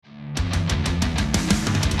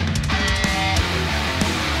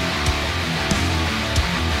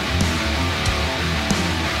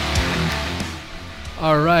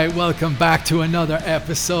All right, welcome back to another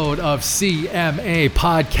episode of CMA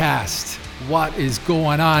Podcast. What is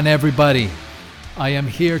going on, everybody? I am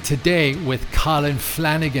here today with Colin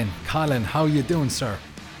Flanagan. Colin, how you doing, sir?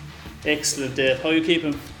 Excellent, Dave. How are you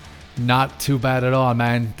keeping? Not too bad at all,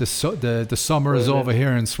 man. The summer is over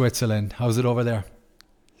here in Switzerland. How's it over there?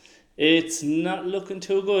 It's not looking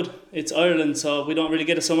too good. It's Ireland, so we don't really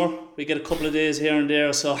get a summer. We get a couple of days here and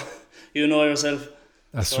there, so you know yourself.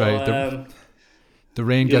 That's so, right. The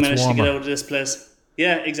rain you gets managed warmer. to get out of this place.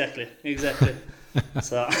 Yeah, exactly.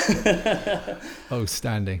 So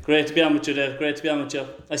outstanding. Great to be on with you, Dave. Great to be on with you.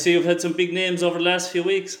 I see you've had some big names over the last few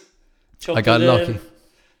weeks. Chuck I got lucky.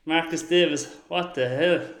 Marcus Davis. What the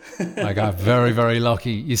hell? I got very, very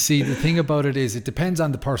lucky. You see, the thing about it is it depends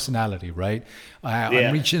on the personality, right?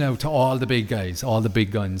 I'm reaching out to all the big guys, all the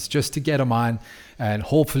big guns, just to get them on, and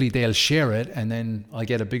hopefully they'll share it, and then I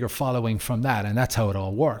get a bigger following from that, and that's how it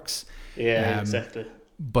all works. Yeah, exactly.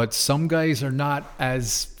 But some guys are not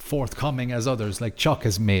as forthcoming as others. Like Chuck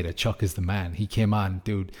has made it. Chuck is the man. He came on,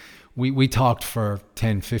 dude. We talked for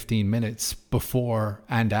 10, 15 minutes before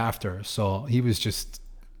and after. So he was just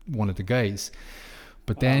one of the guys.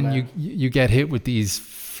 But then you get hit with these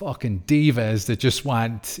fucking divas that just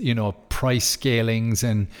want, price scalings,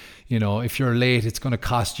 and, if you're late, it's going to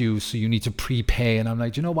cost you, so you need to prepay. And I'm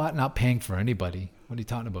like, you know what? Not paying for anybody. What are you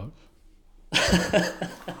talking about?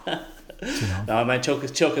 No, man, Chuck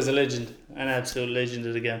is a legend, an absolute legend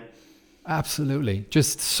of the game. Absolutely,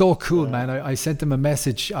 just so cool, man. I sent him a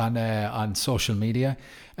message on social media,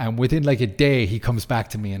 and within like a day, he comes back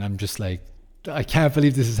to me, and I'm just like, I can't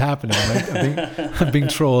believe this is happening. I'm being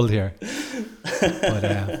trolled here.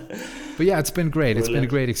 But yeah, it's been great. It's been a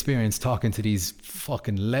great experience talking to these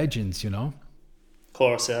fucking legends, Of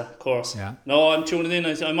course. Yeah. No, I'm tuning in.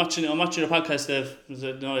 I'm watching your podcast, Dave.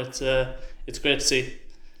 No, it's great to see.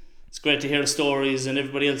 It's great to hear the stories and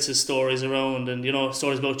everybody else's stories around, and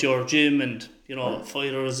stories about your gym and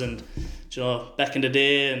fighters and back in the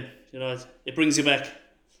day, and it brings you back.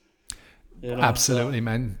 Absolutely,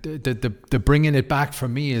 man. The bringing it back for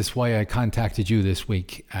me is why I contacted you this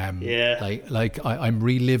week. I'm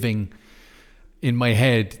reliving in my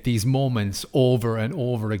head these moments over and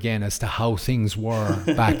over again as to how things were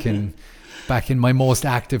back in my most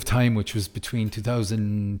active time, which was between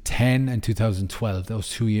 2010 and 2012. Those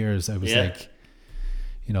 2 years, I was like,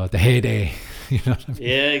 the heyday. You know what I mean?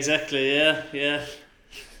 Yeah, exactly. Yeah.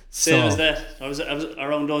 Same as that. I was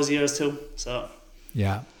around those years too. So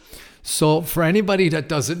yeah. So for anybody that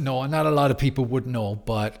doesn't know, and not a lot of people would know,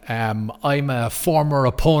 but I'm a former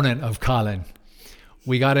opponent of Colin.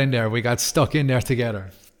 We got in there. We got stuck in there together.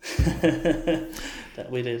 That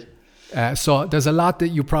we did. So there's a lot that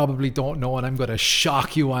you probably don't know, and I'm going to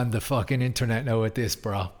shock you on the fucking internet now with this,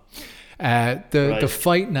 bro. The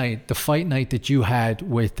fight night that you had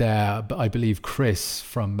with, I believe, Chris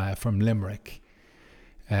from Limerick.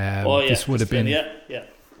 This would have been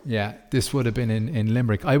this would have been in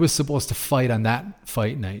Limerick. I was supposed to fight on that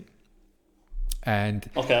fight night, and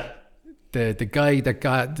the guy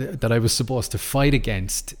that I was supposed to fight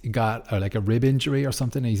against got like a rib injury or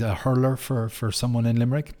something. He's a hurler for someone in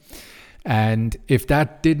Limerick. And if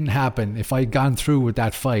that didn't happen, if I'd gone through with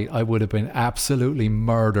that fight, I would have been absolutely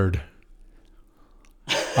murdered.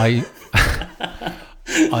 I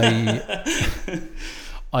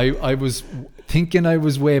was thinking I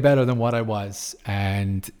was way better than what I was,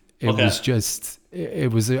 and it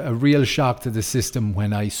was a real shock to the system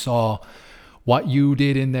when I saw what you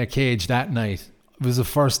did in the cage that night. It was the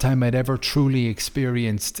first time I'd ever truly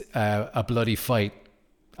experienced a bloody fight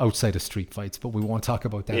outside of street fights, but we won't talk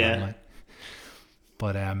about that online.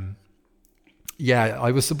 But I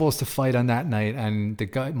was supposed to fight on that night, and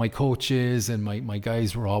my coaches and my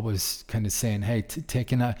guys were always kind of saying, "Hey,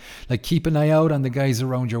 keep an eye out on the guys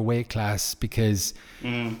around your weight class, because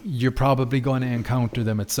you're probably going to encounter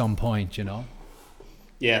them at some point,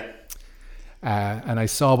 Yeah. And I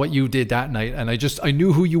saw what you did that night, and I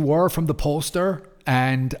knew who you were from the poster,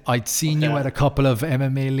 and I'd seen you at a couple of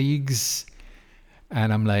MMA leagues.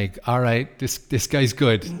 And I'm like, all right, this guy's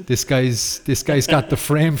good. This guy's got the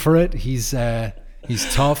frame for it. He's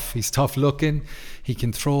tough. He's tough looking. He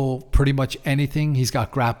can throw pretty much anything. He's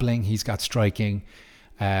got grappling. He's got striking.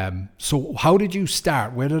 So how did you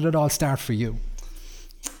start? Where did it all start for you?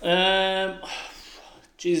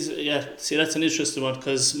 See, that's an interesting one,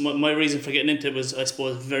 because my reason for getting into it was, I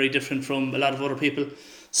suppose, very different from a lot of other people.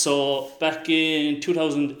 So back in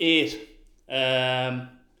 2008,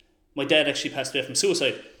 my dad actually passed away from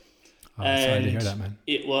suicide. Oh, sorry to hear that, man.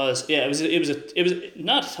 It was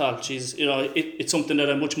not at all. It's something that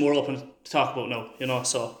I'm much more open to talk about now.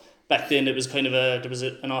 So back then it was kind of there was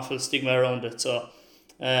an awful stigma around it. So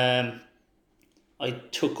I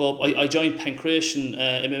joined Pancration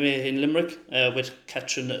MMA in Limerick with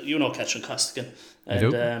Catherine Costigan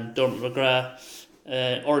and Dermot McGrath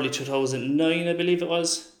early 2009, I believe it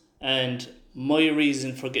was. And my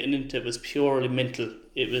reason for getting into it was purely mental.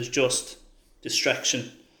 It was just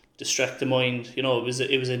distraction, distract the mind. You know, it was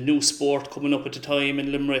a new sport coming up at the time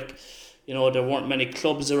in Limerick. You know, there weren't many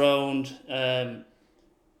clubs around. You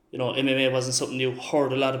know, MMA wasn't something you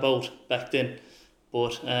heard a lot about back then.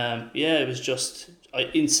 But it was just,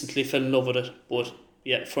 I instantly fell in love with it. But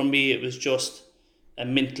yeah, for me, it was just a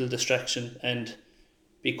mental distraction. And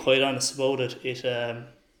be quite honest about it, it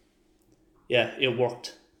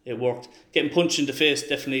worked. It worked. Getting punched in the face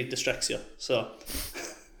definitely distracts you. So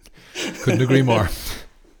couldn't agree more.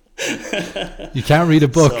 You can't read a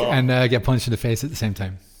book and get punched in the face at the same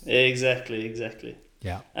time. Exactly.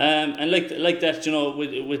 Yeah. And like that, you know,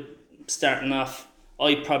 with starting off,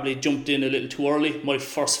 I probably jumped in a little too early. My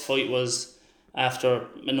first fight was after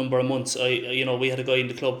a number of months. We had a guy in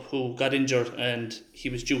the club who got injured and he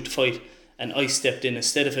was due to fight, and I stepped in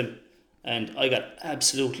instead of him, and I got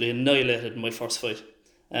absolutely annihilated in my first fight.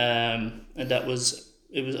 And I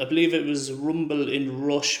believe it was Rumble in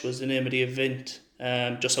Rush was the name of the event,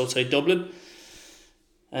 just outside Dublin.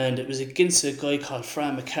 And it was against a guy called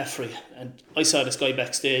Fran McCaffrey, and I saw this guy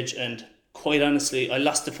backstage, and quite honestly, I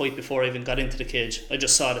lost the fight before I even got into the cage. I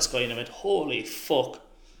just saw this guy and I went, holy fuck.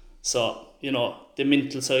 So, you know, the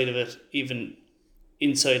mental side of it, even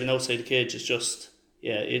inside and outside the cage, is just,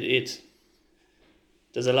 there's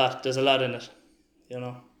a lot in it, you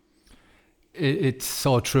know. It's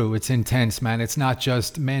so true. It's intense, man. It's not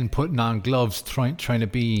just men putting on gloves trying to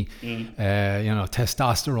be,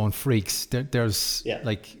 testosterone freaks. There's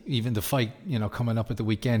like even the fight, you know, coming up at the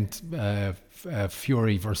weekend,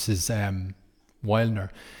 Fury versus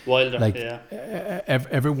Wilder. Like,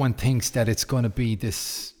 everyone thinks that it's going to be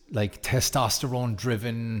this like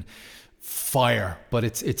testosterone-driven fire, but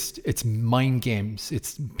it's mind games.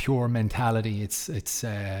 It's pure mentality. It's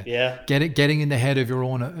getting in the head of your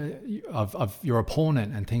own of your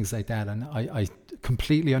opponent and things like that. And I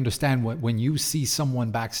completely understand when you see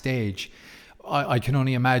someone backstage. I can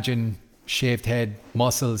only imagine shaved head,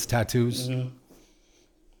 muscles, tattoos. Mm-hmm.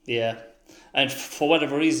 Yeah, and for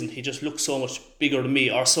whatever reason, he just looked so much bigger than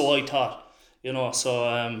me, or so I thought. You know,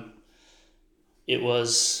 so it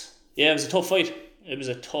was a tough fight. It was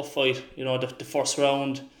a tough fight, you know. The first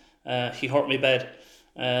round, he hurt me bad,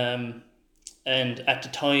 and at the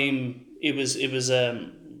time it was I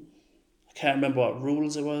can't remember what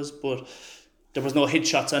rules it was, but there was no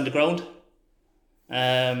headshots on the ground.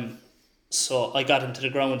 So I got him to the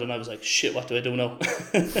ground and I was like, shit, what do I do now?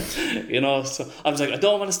 You know, so I was like, I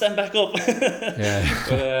don't want to stand back up.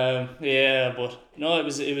 But no, it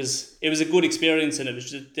was a good experience, and it was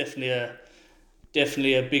just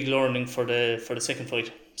definitely a big learning for the second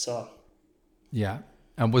fight. So yeah.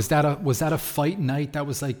 And was that a fight night that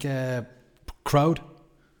was like a crowd?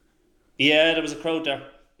 Yeah, there was a crowd there.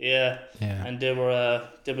 Yeah. And it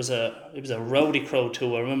was a rowdy crowd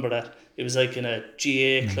too. I remember that. It was like in a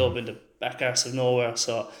GA club in the back arse of nowhere.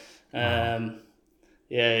 So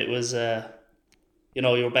it was you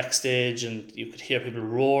know, you were backstage and you could hear people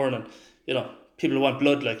roaring, and you know, people want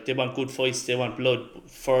blood, like they want good fights, they want blood.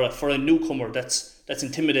 For a newcomer, that's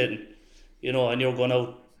intimidating, you know, and you're going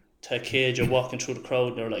out to a cage or walking through the crowd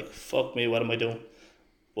and you're like, fuck me, what am I doing?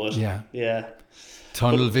 But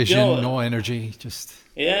tunnel vision, you know, no energy, just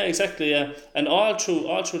exactly. And all through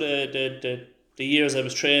the years I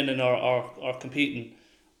was training or competing,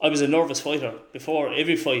 I was a nervous fighter. Before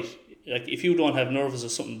every fight, like if you don't have nerves,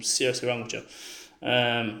 there's something seriously wrong with you,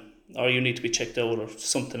 or you need to be checked out or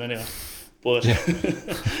something anyway. But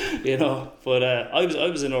you know, but I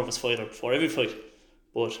was a nervous fighter before every fight.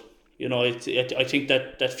 But you know, I think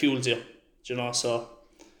that fuels you, you know. So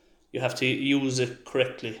you have to use it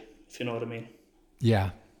correctly, if you know what I mean.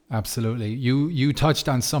 Yeah, absolutely. You touched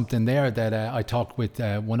on something there that I talked with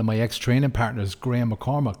one of my ex-training partners, Graham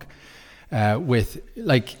McCormack, with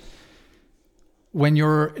like when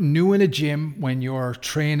you're new in a gym, when you're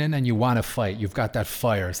training and you want to fight, you've got that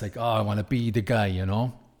fire. It's like, oh, I want to be the guy, you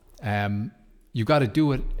know. You got to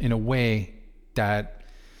do it in a way that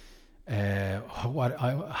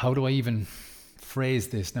how do I even phrase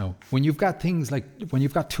this now? When you've got tools like the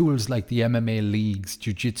MMA leagues,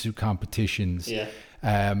 jiu-jitsu competitions,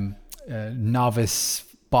 novice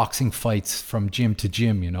boxing fights from gym to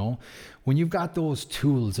gym, you know, when you've got those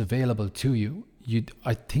tools available to you,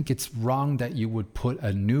 I think it's wrong that you would put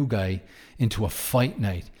a new guy into a fight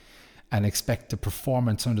night and expect a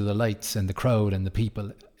performance under the lights and the crowd and the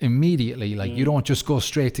people immediately. Like you don't just go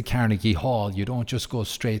straight to Carnegie Hall. You don't just go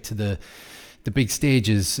straight to the big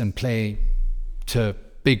stages and play to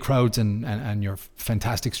big crowds and you're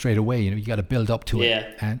fantastic straight away. You got to build up to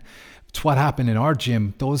it. And it's what happened in our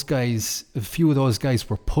gym. Those guys, a few of those guys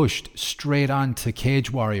were pushed straight on to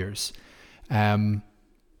Cage Warriors. And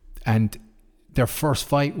their first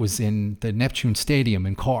fight was in the Neptune Stadium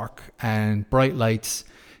in Cork, and bright lights,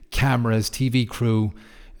 cameras, TV crew,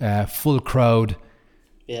 full crowd.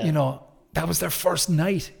 That was their first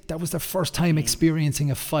night. That was their first time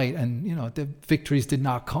experiencing a fight, and the victories did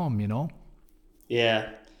not come. Yeah,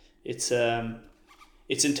 it's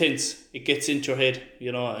intense. It gets into your head,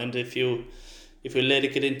 and if you let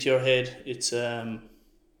it get into your head, it's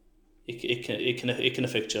it can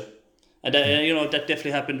affect you. And that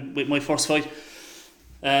definitely happened with my first fight.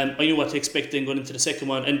 I knew what to expect then going into the second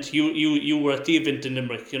one, and you were at the event in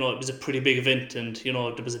Limerick. It was a pretty big event, and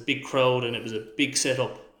there was a big crowd, and it was a big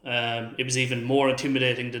setup. It was even more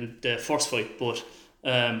intimidating than the first fight, but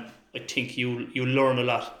I think you learn a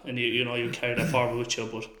lot, and you carry that forward with you.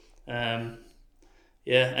 But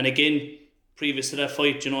and again, previous to that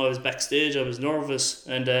fight, I was backstage, I was nervous,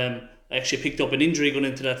 and I actually picked up an injury going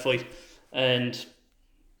into that fight, and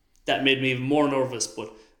that made me even more nervous.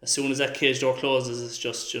 But as soon as that cage door closes, it's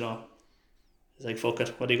just, it's like, fuck it,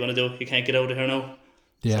 what are you going to do? You can't get out of here now.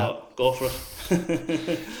 Yeah. So go for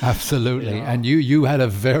it. Absolutely. And you had a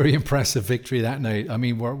very impressive victory that night. I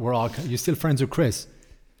mean, we're all, you still friends with Chris?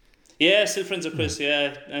 Yeah, still friends with Chris,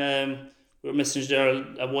 yeah. We were messaging there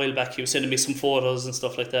a while back. He was sending me some photos and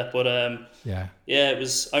stuff like that. But it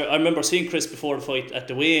was. I remember seeing Chris before the fight at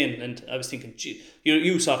the weigh-in, and I was thinking, gee,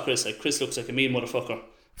 you saw Chris. Like, Chris looks like a mean motherfucker,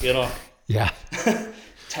 Yeah.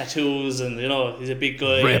 Tattoos, and he's a big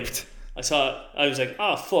guy. Ripped. I was like,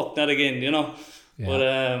 oh fuck, not again, Yeah. But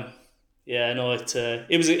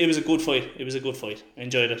it was a good fight. It was a good fight. I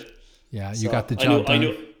enjoyed it. Yeah, you got the job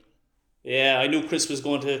done. I knew Chris was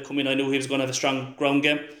going to come in. I knew he was going to have a strong ground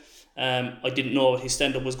game. I didn't know what his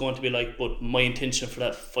stand-up was going to be like, but my intention for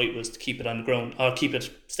that fight was to keep it on the ground, or keep it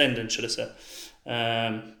standing, should I say?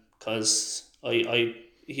 Because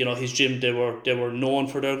his gym, they were known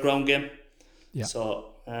for their ground game. Yeah. So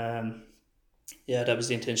that was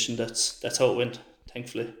the intention. That's how it went,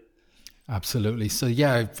 thankfully. Absolutely. So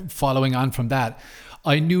following on from that,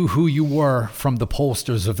 I knew who you were from the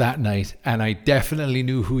posters of that night, and I definitely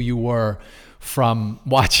knew who you were from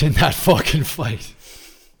watching that fucking fight.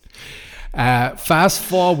 Fast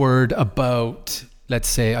forward about, let's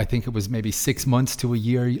say, I think it was maybe 6 months to a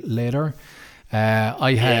year later.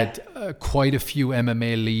 I had quite a few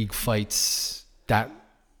MMA league fights that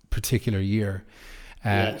particular year.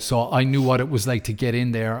 So I knew what it was like to get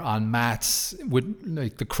in there on mats with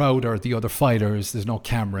like the crowd or the other fighters. There's no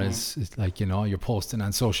cameras. It's like, you're posting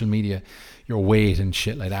on social media your weight and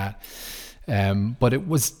shit like that. But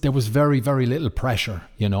there was very, very little pressure,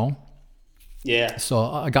 Yeah. So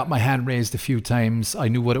I got my hand raised a few times. I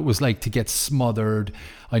knew what it was like to get smothered.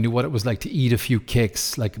 I knew what it was like to eat a few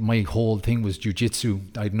kicks. Like, my whole thing was jiu-jitsu.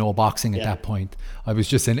 I had no boxing at that point. I was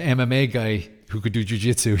just an MMA guy who could do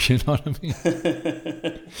jiu-jitsu, you know what I mean?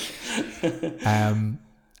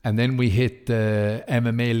 And then we hit the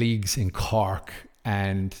MMA leagues in Cork,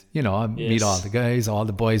 and I meet all the guys, all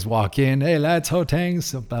the boys walk in, hey lads, how things,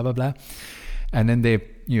 so blah blah blah, and then they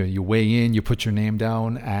you weigh in, you put your name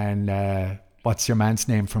down, and what's your man's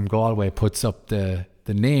name from Galway puts up the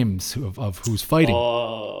names of who's fighting.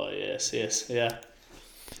 Oh yes, yeah.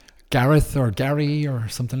 Gareth or Gary or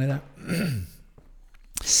something like that.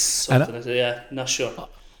 Not sure.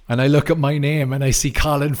 And I look at my name and I see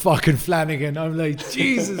Colin fucking Flanagan. I'm like,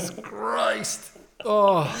 Jesus Christ.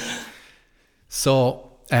 Oh.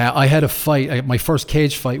 So I had a fight. My first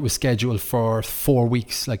cage fight was scheduled for 4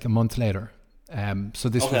 weeks, like a month later. So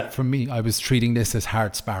this was, for me, I was treating this as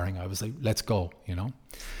hard sparring. I was like, let's go,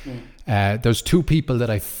 There's two people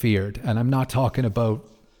that I feared, and I'm talking about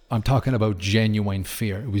genuine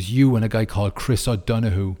fear. It was you and a guy called Chris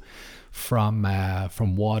O'Donoghue from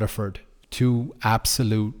Waterford. Two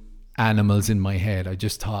absolute animals in my head. I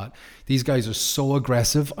just thought, these guys are so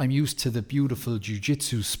aggressive. I'm used to the beautiful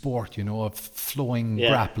jiu-jitsu sport, of flowing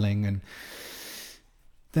grappling, and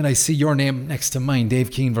then I see your name next to mine, Dave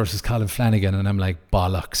Keane versus Colin Flanagan, and I'm like,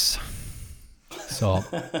 bollocks. So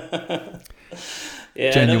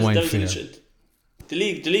genuine fear. The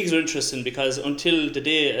leagues are interesting because until the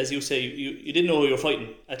day, as you say, you didn't know who you're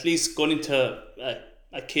fighting. At least going into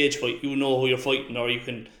a cage fight, you know who you're fighting, or you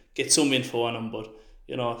can get some info on them. But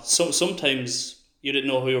sometimes you didn't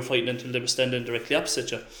know who you were fighting until they were standing directly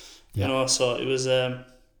opposite you. So it was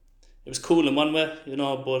cool in one way,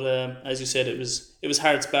 But as you said, it was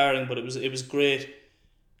hard sparring, but it was great.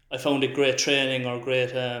 I found it great training, or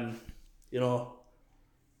great,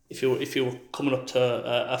 if you were coming up to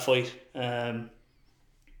a fight, a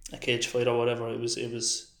cage fight or whatever, it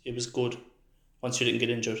was good once you didn't get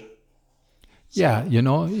injured. Yeah, you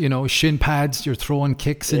know, shin pads, you're throwing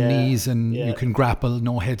kicks and knees, and you can grapple,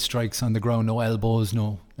 no head strikes on the ground, no elbows,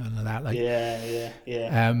 none of that.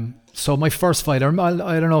 So my first fight, I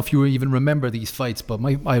don't know if you even remember these fights, but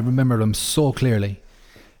I remember them so clearly.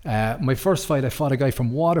 My first fight, I fought a guy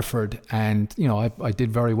from Waterford, and you know, I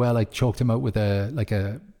did very well. I choked him out with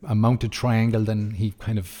a mounted triangle, then he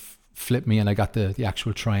kind of flipped me, and I got the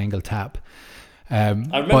actual triangle tap. I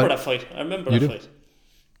remember that fight.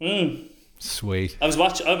 Sweet. I was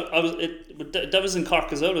watching. That was in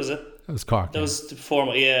Cork as well, was it? That was Cork. That was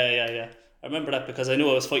before. Yeah. I remember that because I knew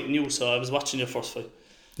I was fighting you, so I was watching your first fight.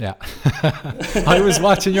 Yeah, I was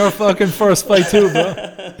watching your fucking first fight too, bro.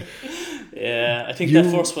 Yeah, I think that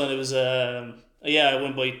first one, it was I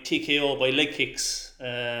went by TKO by leg kicks.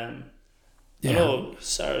 It was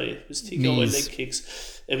TKO by leg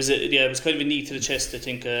kicks. It was it was kind of a knee to the chest. I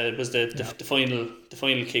think it was the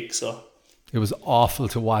final kick. So it was awful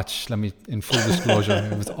to watch. In full disclosure,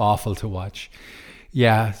 it was awful to watch.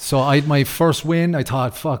 Yeah, so I had my first win. I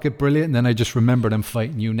thought, fuck it, brilliant. And then I just remembered I'm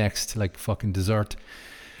fighting you next, like fucking dessert.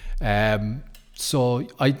 So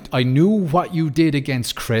I knew what you did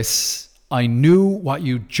against Chris. I knew what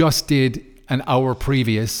you just did an hour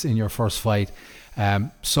previous in your first fight.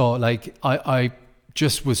 So like I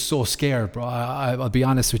just was so scared, bro. I'll be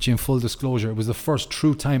honest with you, in full disclosure, it was the first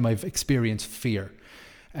true time I've experienced fear.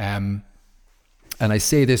 And I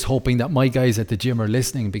say this hoping that my guys at the gym are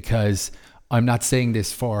listening, because I'm not saying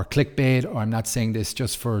this for clickbait, or I'm not saying this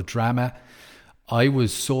just for drama. I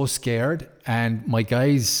was so scared, and my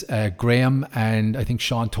guys, Graham and I think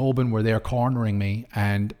Sean Tobin, were there cornering me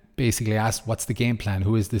and basically asked, what's the game plan?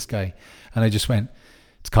 Who is this guy? And I just went,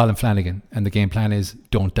 it's Colin Flanagan, and the game plan is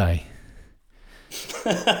don't die.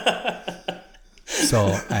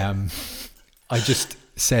 So I just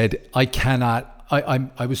said, I cannot.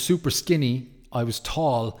 I was super skinny, I was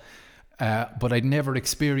tall, but I'd never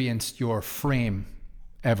experienced your frame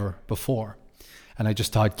ever before. And I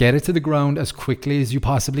just thought, get it to the ground as quickly as you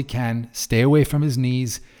possibly can, stay away from his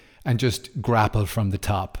knees, and just grapple from the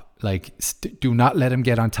top. Like, do not let him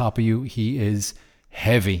get on top of you. He is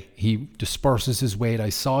heavy. He disperses his weight. I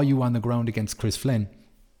saw you on the ground against Chris Flynn.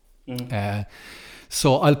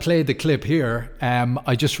 So I'll play the clip here.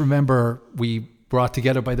 I just remember we brought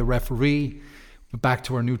together by the referee, back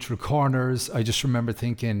to our neutral corners. I just remember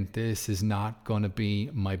thinking, this is not going to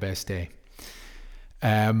be my best day.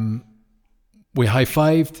 We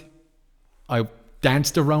high-fived. I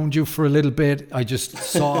danced around you for a little bit. I just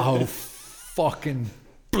saw how fucking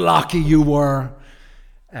blocky you were.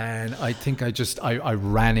 And I think I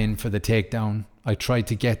ran in for the takedown. I tried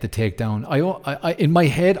to get the takedown. I in my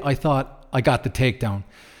head, I thought I got the takedown.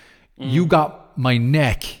 You got my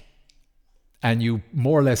neck, and you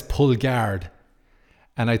more or less pulled guard.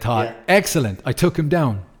 And I thought, excellent. I took him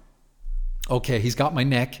down. Okay, he's got my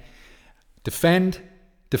neck. Defend.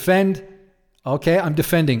 Okay, I'm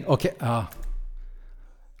defending. Okay,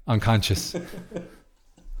 unconscious.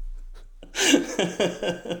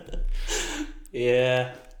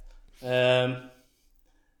 Yeah. I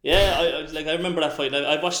remember that fight.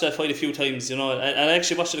 I watched that fight a few times, you know, and I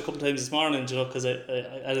actually watched it a couple of times this morning, you know, because I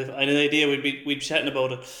had an idea we'd be chatting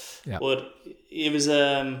about it. Yeah. But it was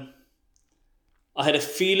I had a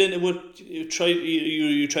feeling you tried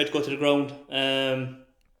to go to the ground,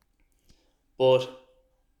 but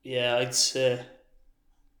yeah, I'd say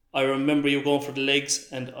I remember you going for the legs,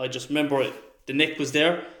 and I just remember the neck was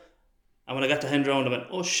there, and when I got the hand round, I went,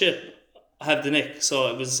 oh shit, I have the neck. So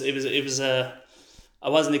it was I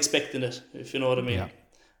wasn't expecting it, if you know what I mean. Yeah.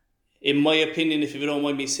 In my opinion, if you don't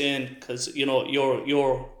mind me saying, because you know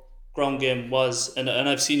your ground game was, and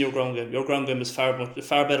I've seen your ground game. Your ground game is far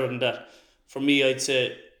better than that. For me, I'd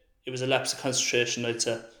say it was a lapse of concentration. I'd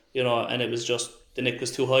say, you know, and it was just the neck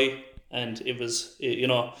was too high, and it was, you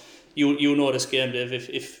know, you know this game, Dave.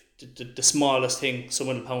 If the smallest thing,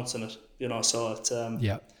 someone will pounce on it, you know. So it's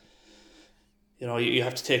you know, you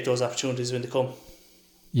have to take those opportunities when they come.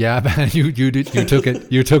 Yeah, man, you took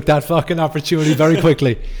it. You took that fucking opportunity very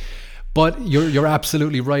quickly. But you're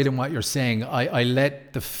absolutely right in what you're saying. I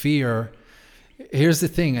let the fear. Here's the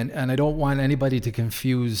thing, and I don't want anybody to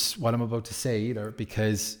confuse what I'm about to say either,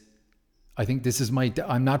 because I think this is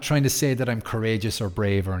I'm not trying to say that I'm courageous or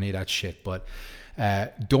brave or any of that shit, but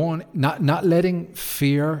not letting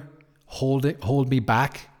fear hold me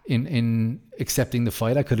back in accepting the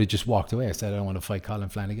fight. I could have just walked away. I said I don't want to fight Colin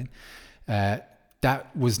Flanagan.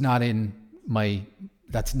 That was not in my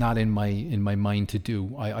that's not in my mind to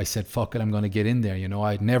do. I said, fuck it, I'm going to get in there. You know,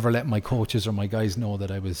 I'd never let my coaches or my guys know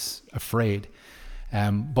that I was afraid.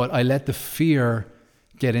 But I let the fear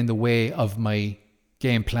get in the way of my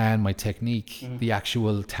game plan, my technique, the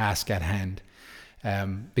actual task at hand.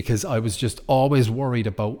 Because I was just always worried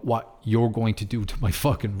about what you're going to do to my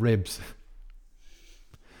fucking ribs.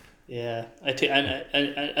 Yeah, I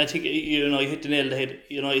think you know, you hit the nail on the head.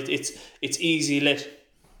 You know, it's easy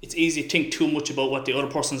to think too much about what the other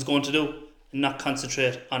person's going to do and not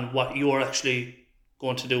concentrate on what you're actually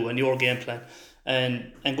going to do and your game plan.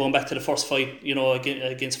 And going back to the first fight, you know,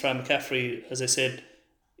 against Fran McCaffrey, as I said,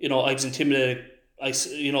 you know, I was intimidated.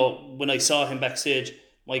 You know, when I saw him backstage,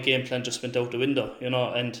 my game plan just went out the window, you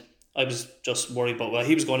know, and I was just worried about what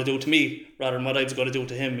he was going to do to me rather than what I was going to do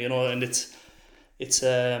to him, you know. And it's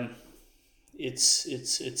an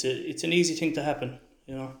easy thing to happen,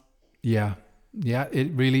 you know. Yeah,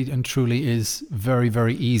 it really and truly is very,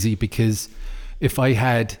 very easy, because if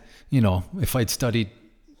I'd studied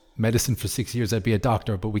medicine for 6 years, I'd be a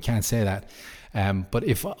doctor, but we can't say that. But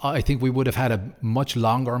I think we would have had a much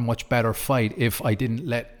longer, much better fight if I didn't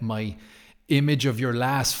let my image of your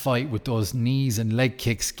last fight with those knees and leg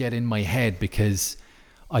kicks get in my head, because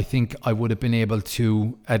I think I would have been able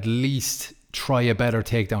to at least try a better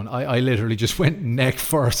takedown. I literally just went neck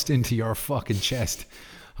first into your fucking chest.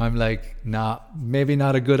 I'm like, nah, maybe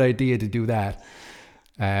not a good idea to do that.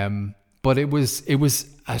 But it was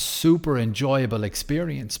a super enjoyable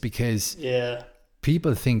experience, because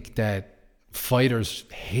people think that fighters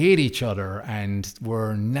hate each other and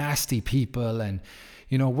we're nasty people, and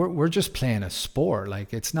you know, we're just playing a sport.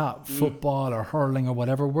 Like, it's not football or hurling or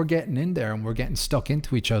whatever. We're getting in there and we're getting stuck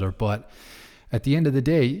into each other. But at the end of the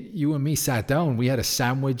day, you and me sat down. We had a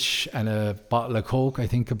sandwich and a bottle of Coke, I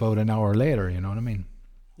think, about an hour later. You know what I mean?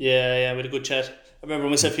 Yeah, we had a good chat. I remember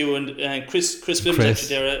myself, you and Chris Flynn was actually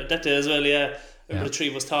there that day as well. Yeah, I remember the three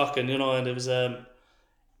of us talking, you know, and it was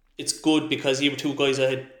it's good because you were two guys I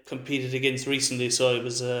had competed against recently, so it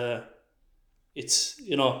was it's,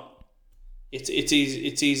 you know, it's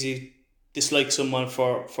easy to dislike someone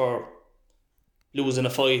for losing a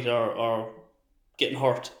fight or getting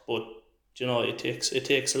hurt, but you know, it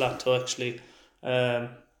takes a lot to actually you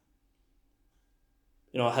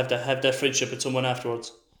know, have that friendship with someone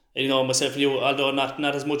afterwards. And, you know, myself and you, although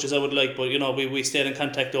not as much as I would like, but you know, we stayed in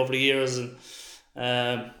contact over the years.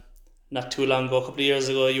 And not too long ago, a couple of years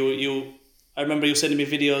ago, I remember you sending me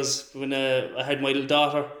videos when I had my little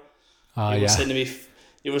daughter. You were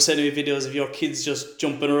sending me videos of your kids just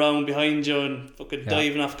jumping around behind you and fucking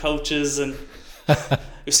diving off couches, and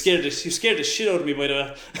you scared the shit out of me, by the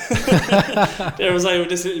way. There was I with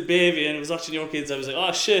this little baby and I was watching your kids. I was like,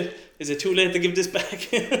 oh shit, is it too late to give this back?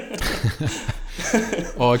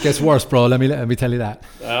 Oh, it gets worse, bro. Let me tell you that.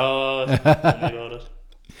 Oh, tell me about it.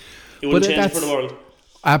 You wouldn't change it for the world.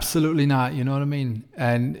 Absolutely not. You know what I mean?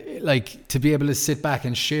 And like, to be able to sit back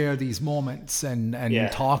and share these moments and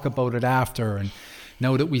talk about it after, and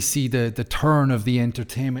now that we see the turn of the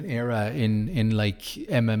entertainment era in like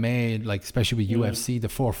MMA, like especially with UFC, the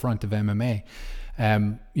forefront of MMA,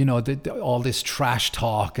 you know, all this trash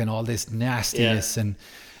talk and all this nastiness, and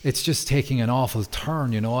it's just taking an awful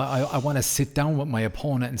turn. You know, I want to sit down with my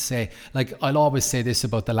opponent and say, like, I'll always say this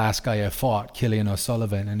about the last guy I fought, Killian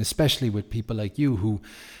O'Sullivan, and especially with people like you who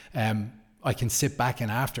I can sit back and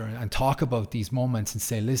after and talk about these moments and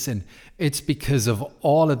say, listen, it's because of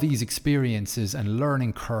all of these experiences and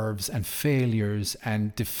learning curves and failures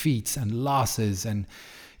and defeats and losses and,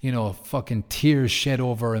 you know, fucking tears shed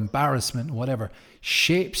over embarrassment and whatever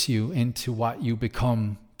shapes you into what you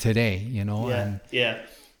become today, you know?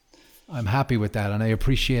 I'm happy with that, and I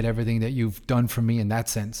appreciate everything that you've done for me in that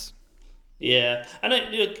sense. Yeah, and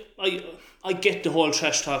I get the whole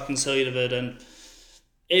trash talking side of it, and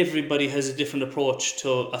everybody has a different approach to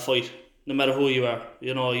a fight, no matter who you are.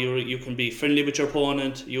 You know, you can be friendly with your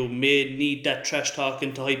opponent. You may need that trash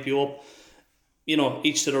talking to hype you up. You know,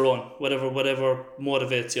 each to their own. Whatever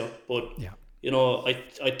motivates you. But you know,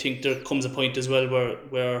 I think there comes a point as well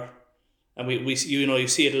where and we you know, you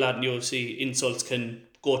see it a lot in UFC. Insults can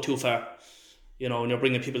go too far. You know, when you're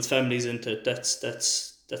bringing people's families into it,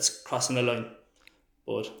 that's crossing the line.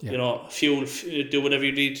 But you know, do whatever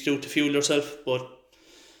you need to do to fuel yourself. But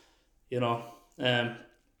you know,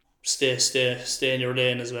 stay in your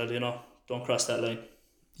lane as well. You know, don't cross that line.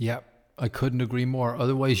 Yeah, I couldn't agree more.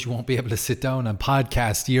 Otherwise, you won't be able to sit down and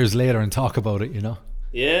podcast years later and talk about it. You know.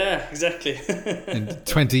 Yeah, exactly. In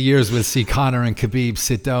 20 years, we'll see Conor and Khabib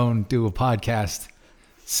sit down, do a podcast.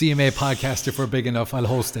 CMA podcast, if we're big enough, I'll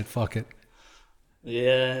host it. Fuck it.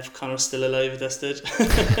 Yeah, if Conor's still alive, that's it.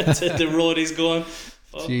 That's it. The road he's going.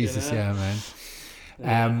 Jesus, yeah, man.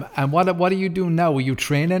 And what are you doing now? Are you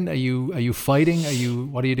training? Are you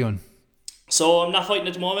fighting? What are you doing? So I'm not fighting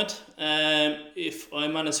at the moment. If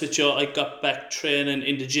I'm honest with you, I got back training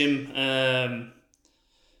in the gym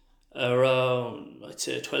around, I'd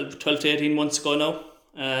say 12 to 18 months ago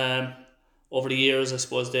now. Over the years, I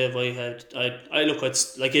suppose, Dave, I look at,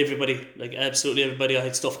 like everybody, like absolutely everybody, I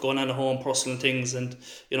had stuff going on at home, personal things, and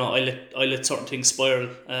I let certain things spiral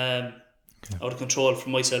out of control for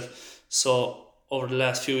myself. So over the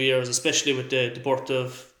last few years, especially with the birth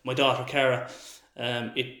of my daughter Cara,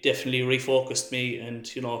 it definitely refocused me and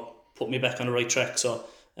put me back on the right track. So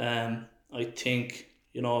I think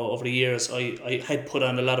over the years I had put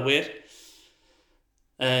on a lot of weight,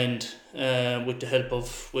 and with the help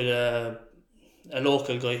of a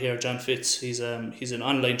local guy here, John Fitz. He's an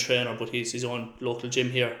online trainer, but he's his own local gym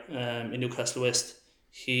here in Newcastle West.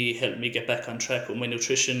 He helped me get back on track with my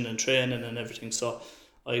nutrition and training and everything. So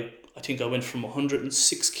I think I went from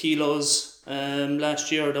 106 kilos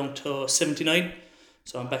last year down to 79.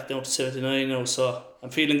 So I'm back down to 79 now. So I'm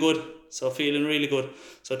feeling good. So feeling really good.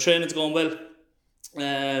 So training's going well,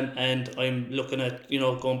 and I'm looking at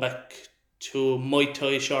going back to Muay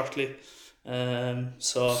Thai shortly.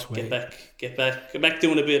 So Sweet. get back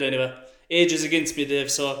doing a bit anyway. Age is against me, Dave,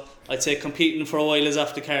 so I'd say competing for a while is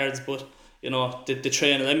off the cards, but the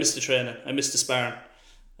training, I miss the training, I miss the sparring,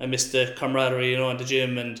 I miss the camaraderie, in the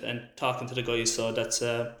gym and talking to the guys. So that's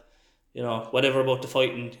whatever about the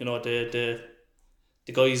fighting, the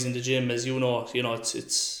guys in the gym, as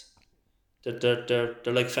it's they're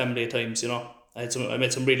like family at times. I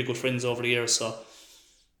made some really good friends over the years, so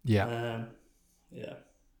yeah.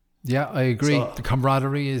 Yeah, I agree. So, the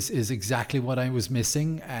camaraderie is exactly what I was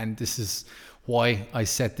missing, and this is why I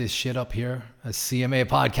set this shit up here, a CMA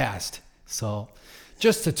podcast. So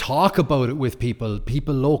just to talk about it with people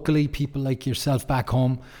locally, people like yourself back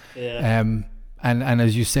home. Yeah. And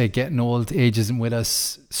as you say, getting old, age isn't with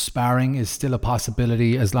us. Sparring is still a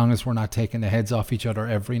possibility as long as we're not taking the heads off each other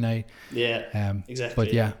every night. Yeah, exactly.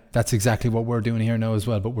 But yeah, that's exactly what we're doing here now as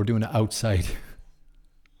well, but we're doing it outside.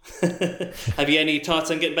 Have you any thoughts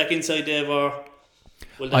on getting back inside, Dave, or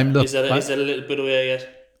is that a little bit away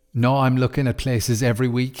yet? No, I'm looking at places every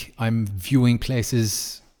week. I'm viewing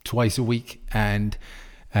places twice a week, and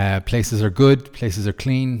places are good, places are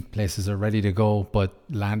clean, places are ready to go, but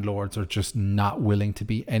landlords are just not willing to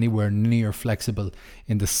be anywhere near flexible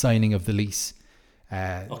in the signing of the lease.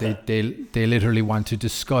 They literally want to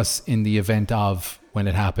discuss in the event of when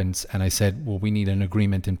it happens, and I said, well, we need an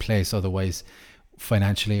agreement in place, otherwise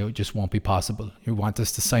financially it just won't be possible. You want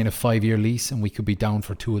us to sign a 5-year lease and we could be down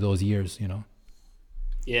for 2 of those years,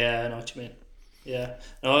 Yeah, I know what you mean. Yeah,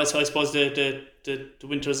 no, I suppose the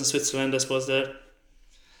winters in Switzerland, I suppose they'd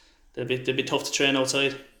be tough to train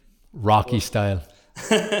outside. Rocky style.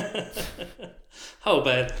 How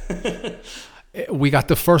bad? We got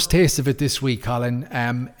the first taste of it this week, Colin.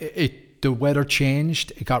 The weather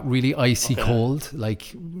changed. It got really icy cold,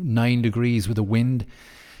 like 9 degrees with a wind.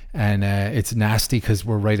 And it's nasty because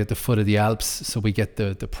we're right at the foot of the Alps, so we get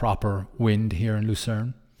the proper wind here in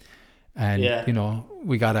Lucerne. And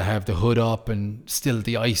we gotta have the hood up, and still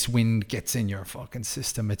the ice wind gets in your fucking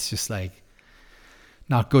system. It's just like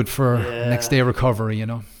not good for next day recovery.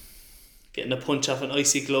 Getting a punch off an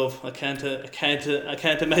icy glove, I can't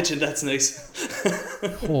imagine that's nice.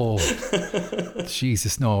 Oh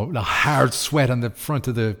Jesus, no! The hard sweat on the front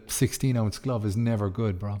of the 16-ounce glove is never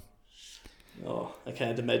good, bro. No, I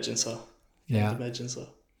can't imagine so.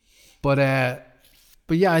 But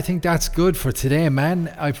yeah, I think that's good for today,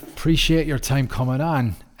 man. I appreciate your time coming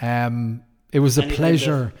on. It was a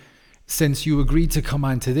pleasure. Since you agreed to come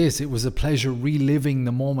on to this, it was a pleasure reliving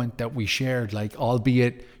the moment that we shared, like,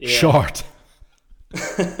 albeit short. Look,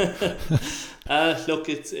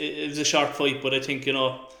 it was a short fight, but I think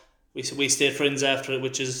we stayed friends after it,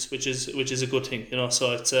 which is a good thing.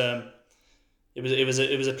 So it's It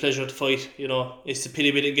was a pleasure to fight. It's a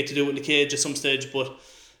pity we didn't get to do it in the cage at some stage, but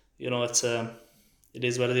it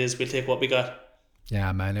is what it is. We'll take what we got.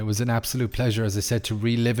 Yeah, man, it was an absolute pleasure, as I said, to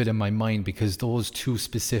relive it in my mind, because those 2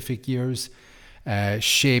 specific years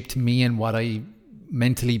shaped me and what I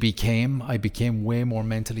mentally became. I became way more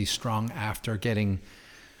mentally strong after getting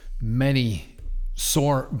many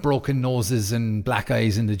sore, broken noses and black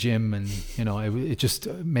eyes in the gym, and it just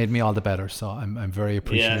made me all the better. So I'm very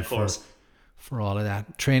appreciative for all of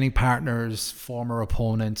that. Training partners, former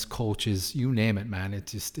opponents, coaches, you name it, man.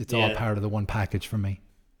 It's all part of the one package for me.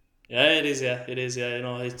 Yeah, it is.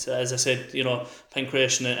 It's, as I said,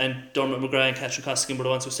 Pancration and Dermot McGrath and Catherine Costigan were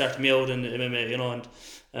the ones who started me out in MMA,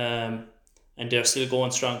 and they're still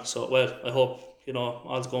going strong. So, well, I hope,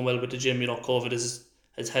 all's going well with the gym. COVID has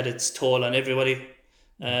had its toll on everybody,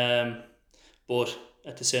 But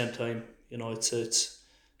at the same time, you know, it's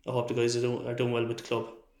I hope the guys are doing well with the club,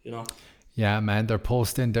 you know. Yeah, man, they're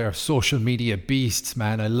posting their social media beasts,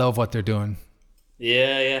 man. I love what they're doing.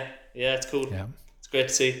 Yeah, it's cool. Yeah. It's great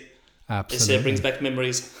to see. Absolutely. It brings back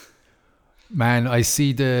memories. Man, I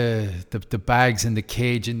see the bags in the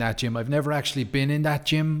cage in that gym. I've never actually been in that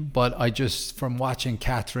gym, but I just, from watching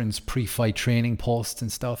Catherine's pre-fight training posts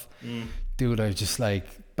and stuff, dude, I just like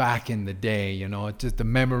back in the day, you know, just the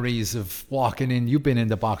memories of walking in. You've been in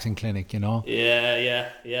the boxing clinic, you know? Yeah.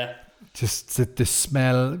 Just the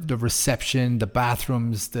smell, the reception, the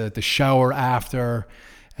bathrooms, the shower after.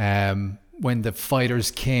 When the fighters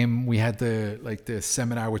came, we had the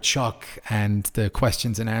seminar with Chuck and the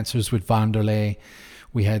questions and answers with Vanderlei.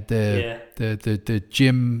 We had the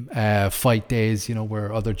gym fight days, you know,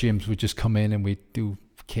 where other gyms would just come in and we'd do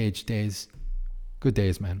cage days. Good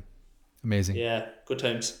days, man. Amazing. Yeah, good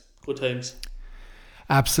times.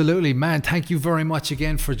 Absolutely, man. Thank you very much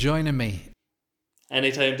again for joining me.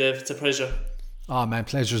 Anytime, Dave. It's a pleasure. Oh, man,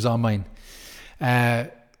 pleasure's all mine.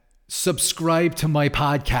 Subscribe to my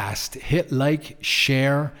podcast. Hit like,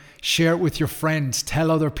 share it with your friends. Tell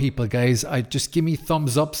other people, guys. Just give me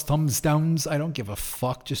thumbs ups, thumbs downs. I don't give a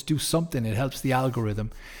fuck. Just do something. It helps the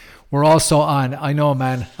algorithm. We're also on. I know,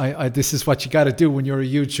 man. This is what you got to do when you're a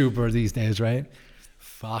YouTuber these days, right?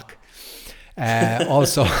 Fuck.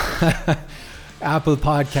 Also, Apple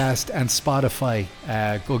Podcast and Spotify.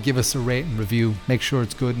 Go give us a rate and review. Make sure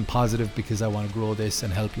it's good and positive because I want to grow this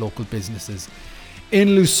and help local businesses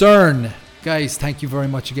in Lucerne. Guys, thank you very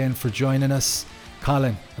much again for joining us.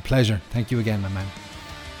 Colin, a pleasure. Thank you again, my man.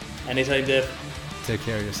 Anytime, Dave. Take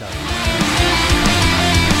care of yourself.